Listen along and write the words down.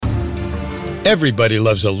Everybody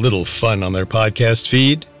loves a little fun on their podcast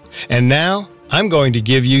feed. And now, I'm going to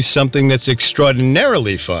give you something that's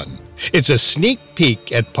extraordinarily fun. It's a sneak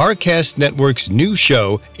peek at Parcast Network's new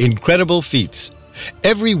show, Incredible Feats.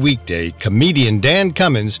 Every weekday, comedian Dan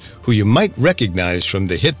Cummins, who you might recognize from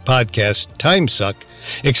the hit podcast Time Suck,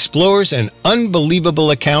 explores an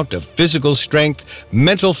unbelievable account of physical strength,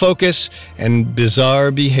 mental focus, and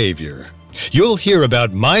bizarre behavior. You'll hear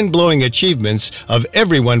about mind-blowing achievements of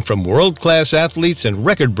everyone from world-class athletes and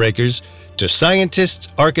record breakers to scientists,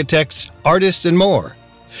 architects, artists, and more.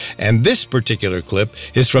 And this particular clip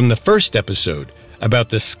is from the first episode about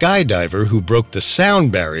the skydiver who broke the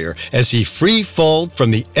sound barrier as he free-falled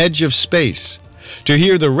from the edge of space. To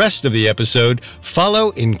hear the rest of the episode,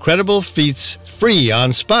 follow Incredible Feats free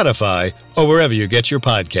on Spotify or wherever you get your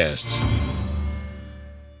podcasts.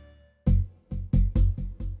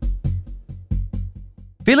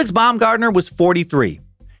 Felix Baumgartner was 43.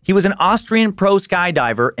 He was an Austrian pro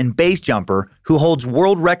skydiver and base jumper who holds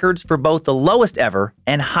world records for both the lowest ever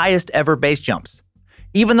and highest ever base jumps,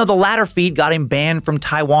 even though the latter feat got him banned from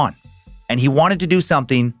Taiwan. And he wanted to do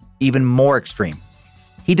something even more extreme.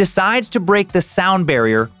 He decides to break the sound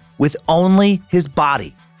barrier with only his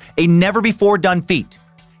body, a never-before-done feat.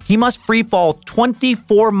 He must free fall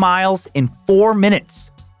 24 miles in 4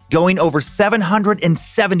 minutes, going over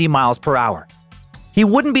 770 miles per hour. He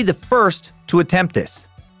wouldn't be the first to attempt this.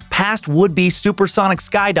 Past would-be supersonic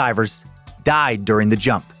skydivers died during the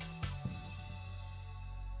jump.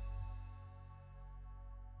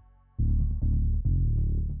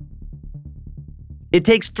 It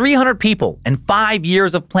takes 300 people and 5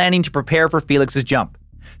 years of planning to prepare for Felix's jump.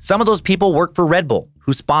 Some of those people work for Red Bull,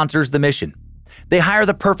 who sponsors the mission. They hire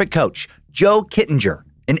the perfect coach, Joe Kittinger,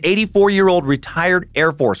 an 84-year-old retired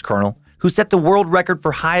Air Force colonel who set the world record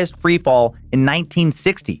for highest free fall in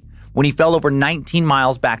 1960 when he fell over 19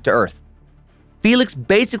 miles back to Earth. Felix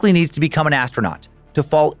basically needs to become an astronaut to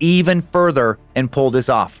fall even further and pull this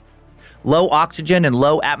off. Low oxygen and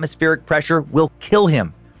low atmospheric pressure will kill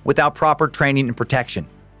him without proper training and protection.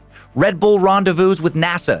 Red Bull rendezvous with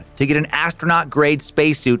NASA to get an astronaut-grade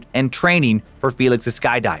spacesuit and training for Felix's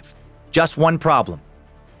skydive. Just one problem.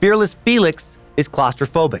 Fearless Felix is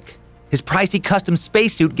claustrophobic. His pricey custom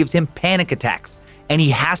spacesuit gives him panic attacks, and he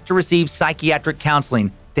has to receive psychiatric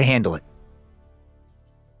counseling to handle it.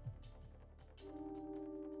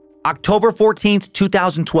 October 14th,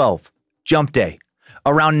 2012, jump day.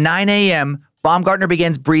 Around 9 a.m., Baumgartner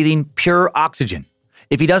begins breathing pure oxygen.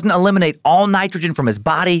 If he doesn't eliminate all nitrogen from his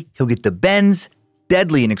body, he'll get the bends,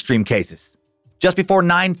 deadly in extreme cases. Just before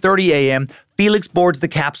 9:30 a.m., Felix boards the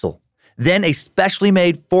capsule. Then a specially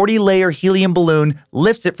made 40-layer helium balloon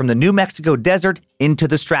lifts it from the New Mexico desert into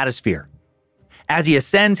the stratosphere. As he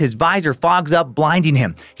ascends, his visor fogs up, blinding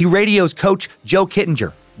him. He radios coach Joe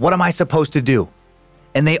Kittinger, "What am I supposed to do?"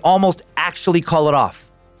 And they almost actually call it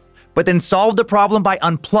off, but then solve the problem by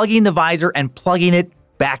unplugging the visor and plugging it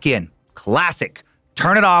back in. Classic.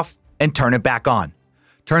 Turn it off and turn it back on.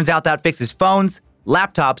 Turns out that fixes phones,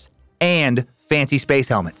 laptops, and fancy space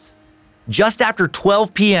helmets. Just after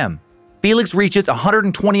 12 p.m., Felix reaches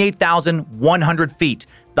 128,100 feet,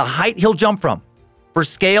 the height he'll jump from. For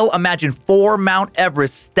scale, imagine 4 Mount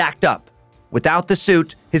Everest stacked up. Without the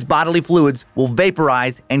suit, his bodily fluids will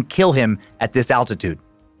vaporize and kill him at this altitude.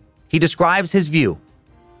 He describes his view.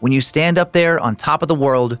 When you stand up there on top of the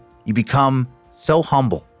world, you become so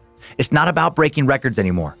humble. It's not about breaking records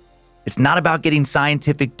anymore. It's not about getting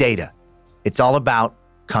scientific data. It's all about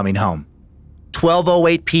coming home.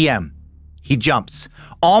 12:08 p.m. He jumps.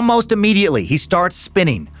 Almost immediately, he starts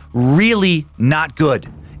spinning. Really not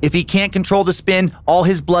good. If he can't control the spin, all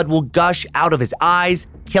his blood will gush out of his eyes,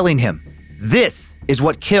 killing him. This is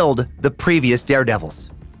what killed the previous daredevils.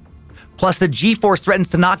 Plus, the G-force threatens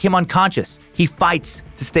to knock him unconscious. He fights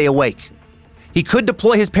to stay awake. He could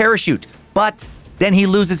deploy his parachute, but then he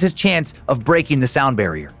loses his chance of breaking the sound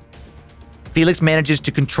barrier. Felix manages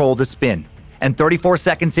to control the spin, and 34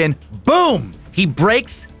 seconds in, boom! He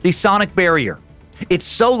breaks the sonic barrier. It's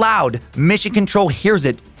so loud, Mission Control hears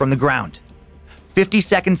it from the ground. 50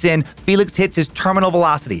 seconds in, Felix hits his terminal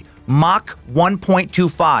velocity, Mach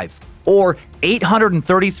 1.25, or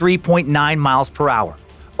 833.9 miles per hour.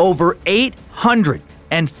 Over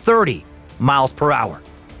 830 miles per hour.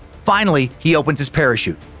 Finally, he opens his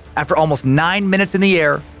parachute after almost 9 minutes in the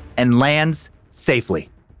air and lands safely,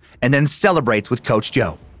 and then celebrates with Coach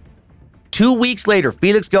Joe. 2 weeks later,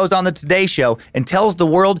 Felix goes on the Today Show and tells the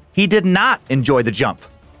world he did not enjoy the jump.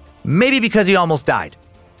 Maybe because he almost died.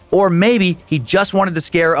 Or maybe he just wanted to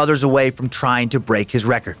scare others away from trying to break his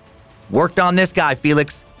record. Worked on this guy,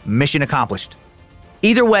 Felix. Mission accomplished.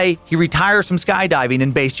 Either way, he retires from skydiving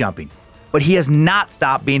and base jumping. but he has not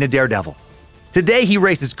stopped being a daredevil. Today, he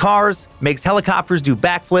races cars, makes helicopters do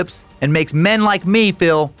backflips, and makes men like me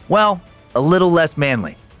feel, well, a little less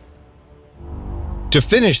manly. To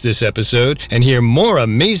finish this episode and hear more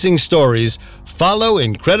amazing stories, follow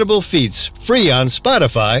Incredible Feats free on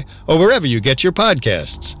Spotify or wherever you get your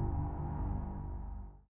podcasts.